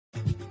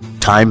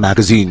Time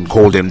magazine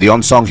called him the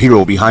unsung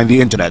hero behind the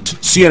internet.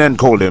 CNN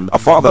called him a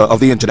father of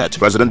the internet.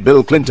 President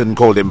Bill Clinton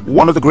called him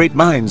one of the great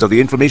minds of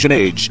the information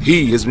age.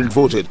 He has been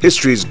voted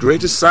history's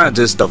greatest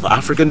scientist of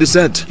African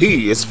descent.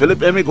 He is Philip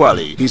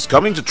Emeagwali. He's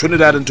coming to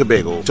Trinidad and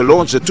Tobago to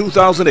launch the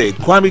 2008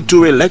 Kwame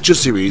Ture lecture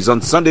series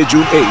on Sunday,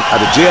 June 8th at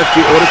the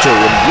JFK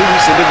Auditorium,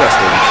 St.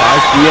 Augustine,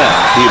 5 p.m.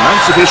 The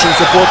Emancipation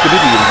Support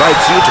Committee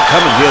invites you to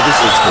come and hear this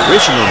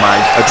inspirational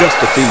mind address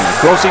the theme,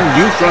 crossing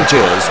new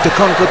frontiers to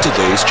conquer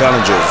today's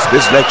challenges.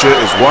 This lecture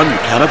is one you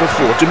cannot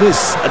afford to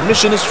miss.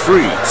 Admission is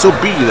free, so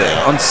be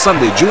there on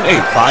Sunday, June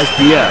 8th, 5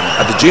 p.m.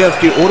 at the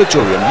JFK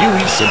Auditorium,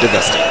 St.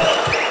 Augustine.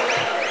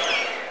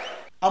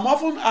 I'm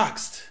often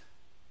asked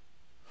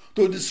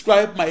to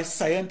describe my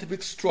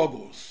scientific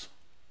struggles.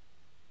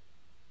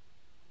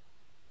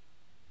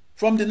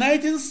 From the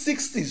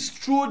 1960s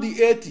through the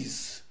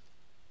 80s,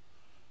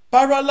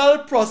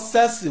 parallel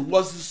processing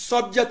was the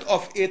subject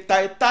of a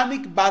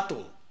titanic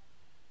battle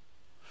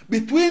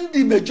between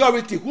the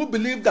majority, who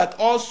believed that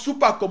all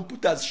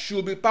supercomputers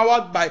should be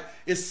powered by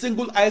a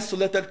single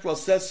isolated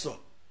processor,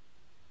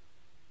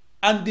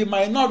 and the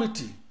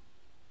minority,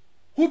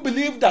 who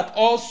believed that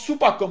all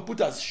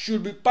supercomputers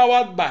should be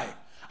powered by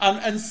an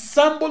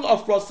ensemble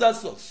of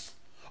processors,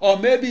 or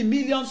maybe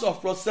millions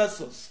of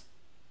processors.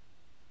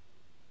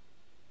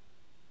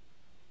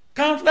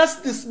 Countless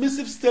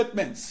dismissive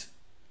statements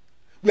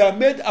were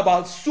made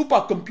about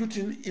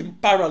supercomputing in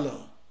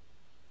parallel.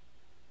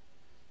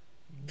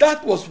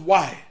 That was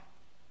why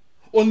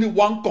only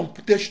one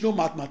computational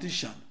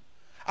mathematician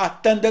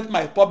attended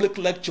my public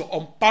lecture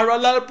on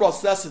parallel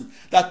processing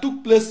that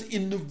took place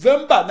in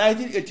November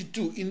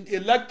 1982 in a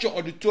lecture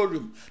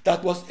auditorium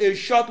that was a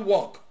short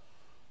walk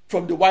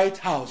from the White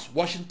House,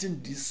 Washington,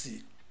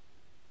 D.C.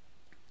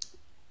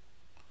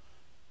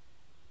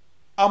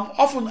 I'm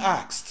often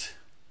asked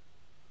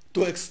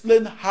to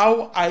explain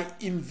how I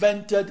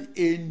invented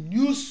a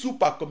new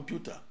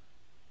supercomputer.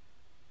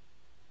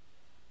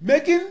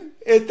 Making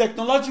a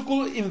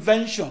technological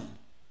invention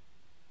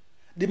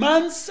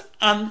demands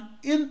an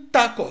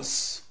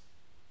intercourse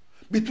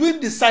between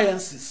the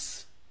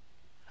sciences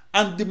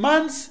and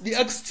demands the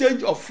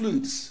exchange of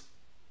fluids,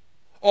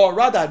 or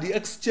rather the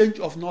exchange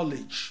of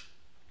knowledge.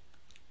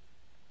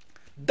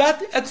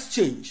 That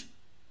exchange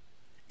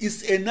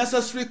is a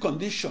necessary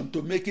condition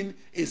to making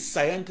a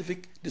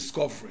scientific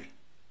discovery.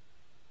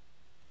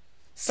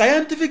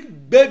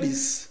 Scientific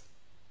babies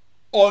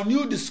or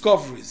new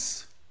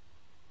discoveries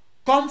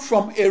come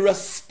from a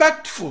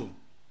respectful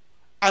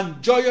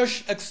and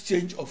joyous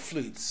exchange of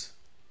fluids.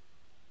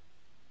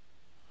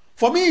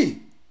 For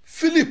me,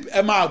 Philip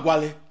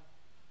Emeagwali,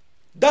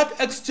 that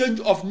exchange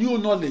of new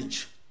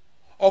knowledge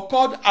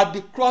occurred at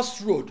the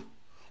crossroad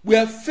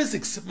where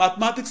physics,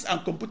 mathematics,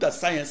 and computer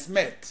science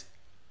met,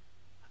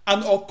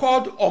 and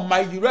occurred on my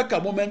eureka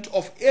moment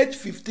of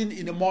 8:15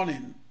 in the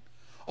morning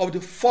of the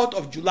 4th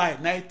of July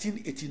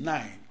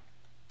 1989.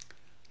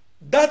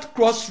 That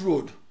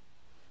crossroad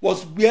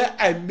was where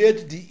I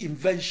made the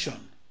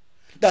invention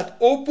that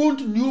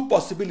opened new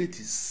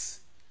possibilities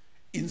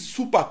in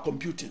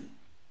supercomputing.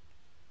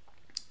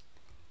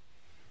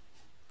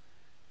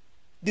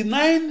 The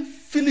 9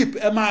 Philip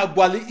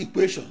Emeagwali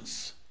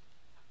equations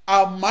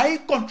are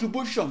my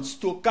contributions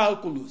to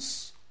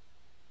calculus.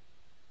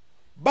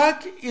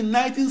 Back in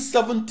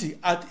 1970,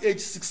 at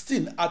age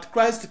 16 at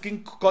Christ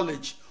King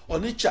College,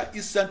 Onitsha,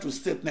 East Central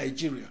State,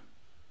 Nigeria,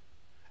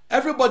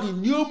 everybody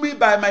knew me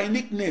by my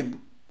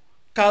nickname,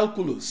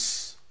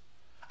 Calculus,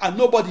 and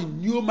nobody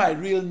knew my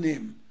real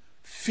name,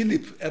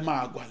 Philip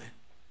Emeagwali.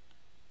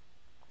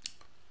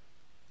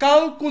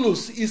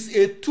 Calculus is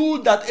a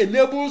tool that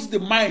enables the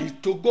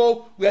mind to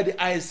go where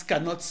the eyes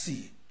cannot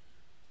see.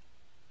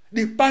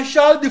 The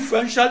partial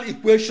differential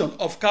equation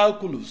of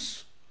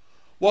calculus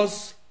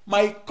was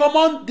my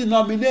common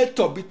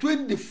denominator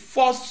between the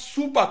first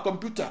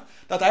supercomputer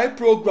that I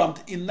programmed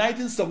in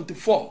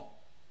 1974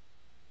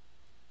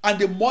 and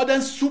the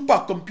modern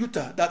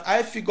supercomputer that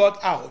I figured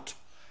out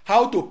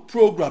how to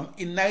program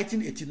in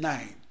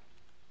 1989.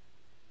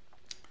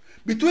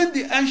 Between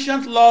the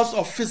ancient laws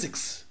of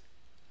physics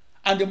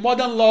and the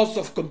modern laws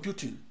of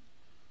computing,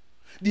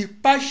 the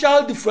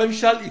partial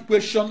differential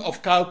equation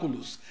of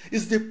calculus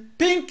is the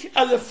pink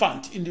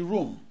elephant in the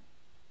room.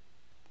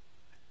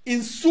 In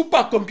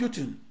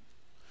supercomputing,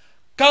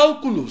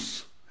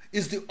 calculus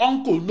is the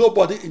uncle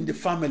nobody in the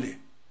family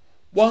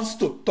wants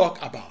to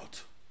talk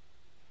about.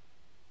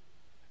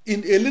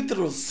 In a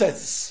literal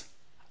sense,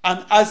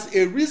 and as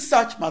a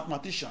research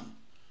mathematician,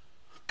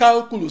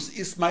 calculus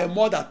is my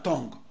mother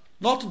tongue,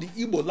 not the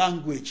Igbo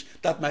language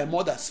that my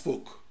mother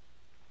spoke.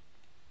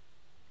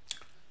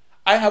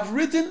 I have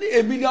written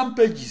 1 million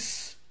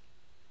pages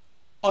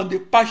on the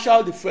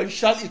partial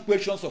differential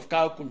equations of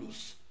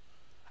calculus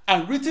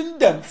and written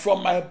them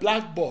from my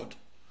blackboard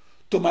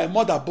to my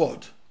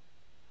motherboard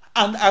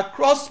and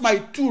across my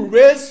 2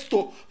 raised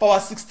to power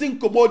 16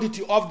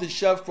 commodity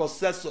off-the-shelf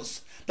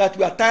processors that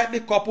were tightly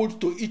coupled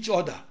to each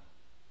other.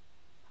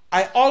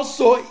 I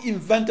also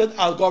invented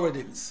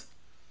algorithms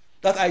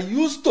that I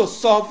used to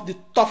solve the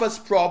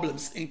toughest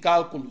problems in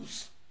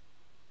calculus.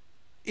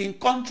 In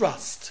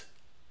contrast,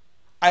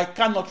 I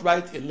cannot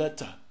write a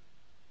letter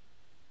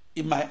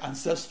in my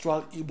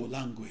ancestral Igbo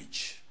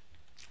language.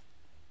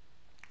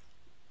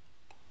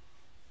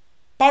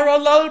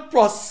 Parallel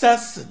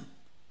processing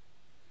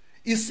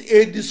is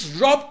a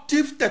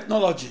disruptive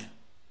technology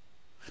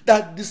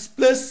that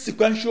displaces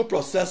sequential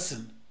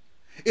processing,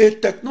 a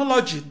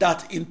technology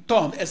that in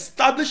turn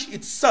established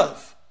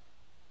itself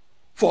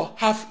for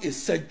half a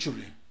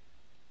century.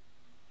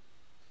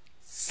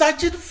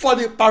 Searching for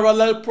the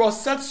parallel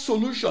process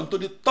solution to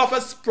the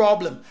toughest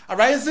problem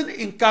arising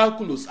in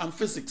calculus and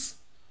physics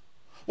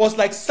was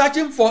like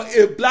searching for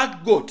a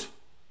black goat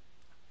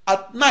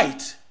at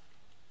night.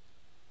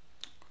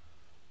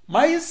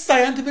 My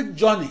scientific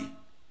journey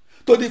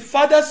to the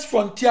farthest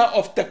frontier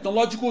of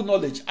technological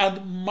knowledge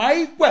and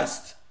my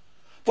quest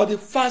for the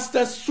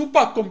fastest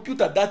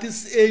supercomputer, that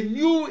is a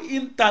new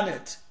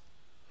internet,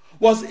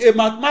 was a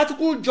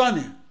mathematical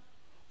journey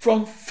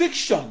from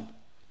fiction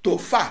to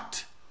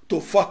fact to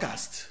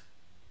forecast.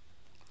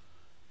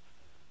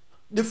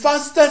 The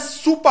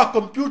fastest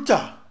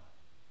supercomputer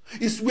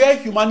is where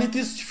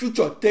humanity's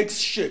future takes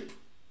shape.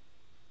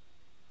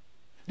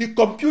 The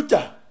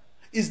computer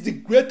is the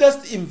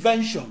greatest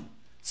invention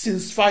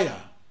since fire.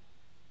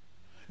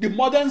 The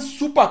modern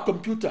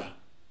supercomputer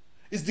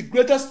is the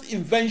greatest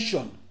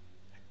invention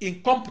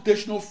in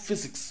computational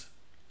physics.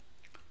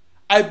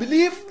 I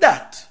believe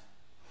that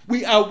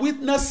we are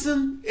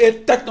witnessing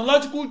a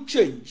technological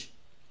change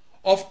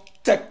of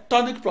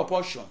tectonic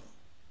proportion.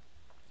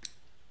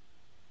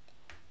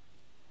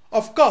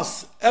 Of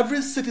course,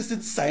 every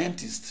citizen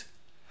scientist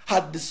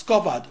had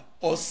discovered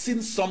or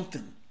seen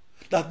something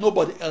that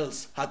nobody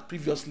else had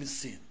previously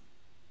seen.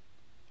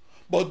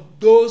 But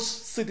those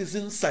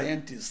citizen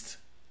scientists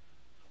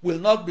will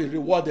not be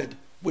rewarded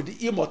with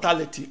the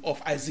immortality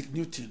of Isaac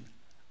Newton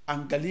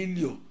and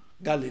Galileo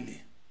Galilei.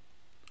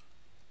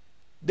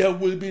 They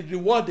will be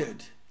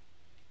rewarded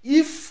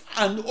if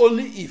and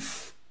only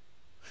if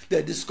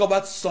they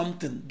discovered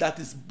something that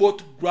is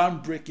both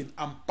groundbreaking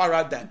and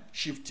paradigm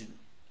shifting.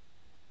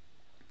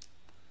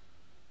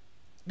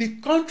 The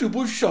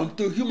contribution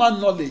to human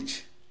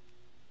knowledge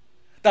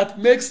that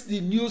makes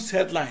the news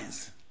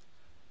headlines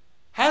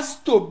has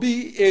to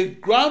be a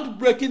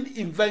groundbreaking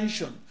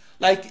invention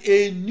like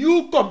a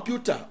new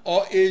computer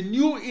or a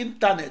new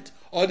internet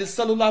or the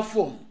cellular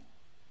phone,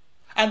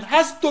 and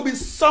has to be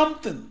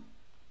something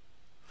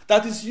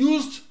that is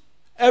used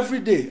every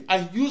day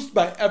and used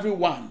by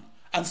everyone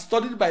and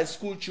studied by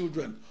school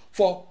children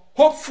for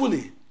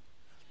hopefully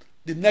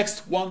the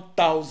next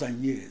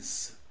 1,000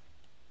 years.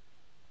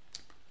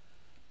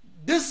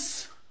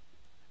 This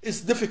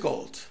is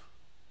difficult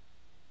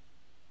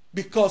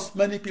because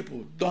many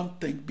people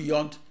don't think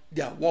beyond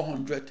their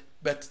 100th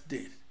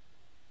birthday.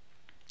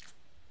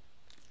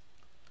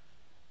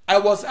 I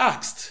was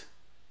asked,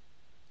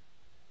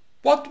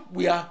 what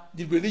were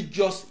the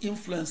religious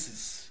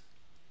influences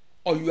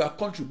or your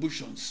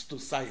contributions to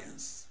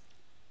science?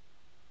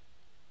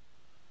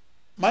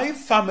 My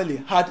family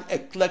had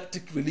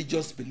eclectic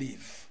religious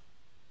belief.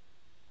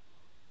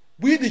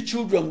 We, the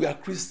children, were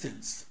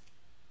Christians.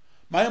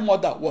 My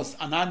mother was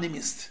an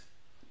animist,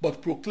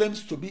 but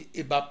proclaims to be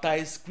a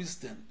baptized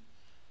Christian.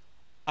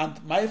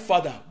 And my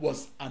father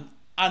was an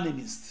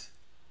animist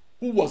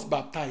who was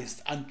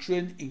baptized and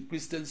trained in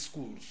Christian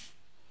schools,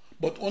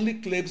 but only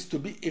claims to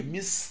be a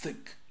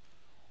mystic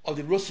of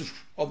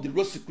the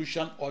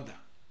Rosicrucian order.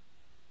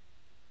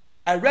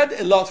 I read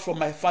a lot from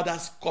my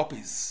father's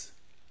copies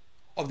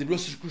of the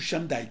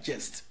Rosicrucian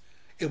Digest,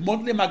 a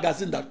monthly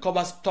magazine that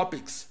covers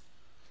topics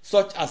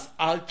such as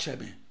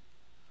alchemy,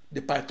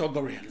 the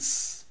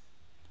Pythagoreans,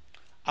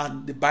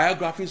 and the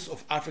biographies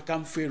of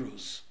African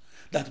pharaohs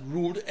that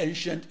ruled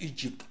ancient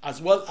Egypt,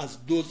 as well as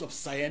those of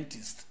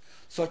scientists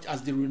such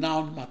as the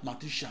renowned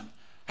mathematician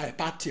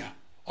Hypatia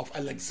of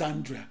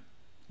Alexandria,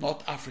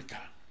 North Africa.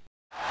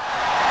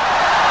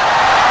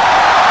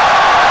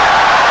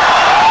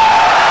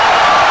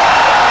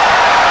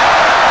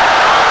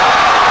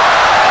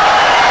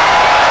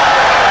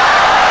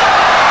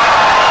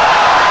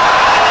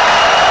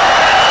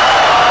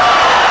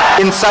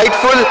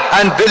 Insightful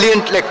and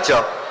brilliant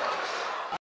lecture.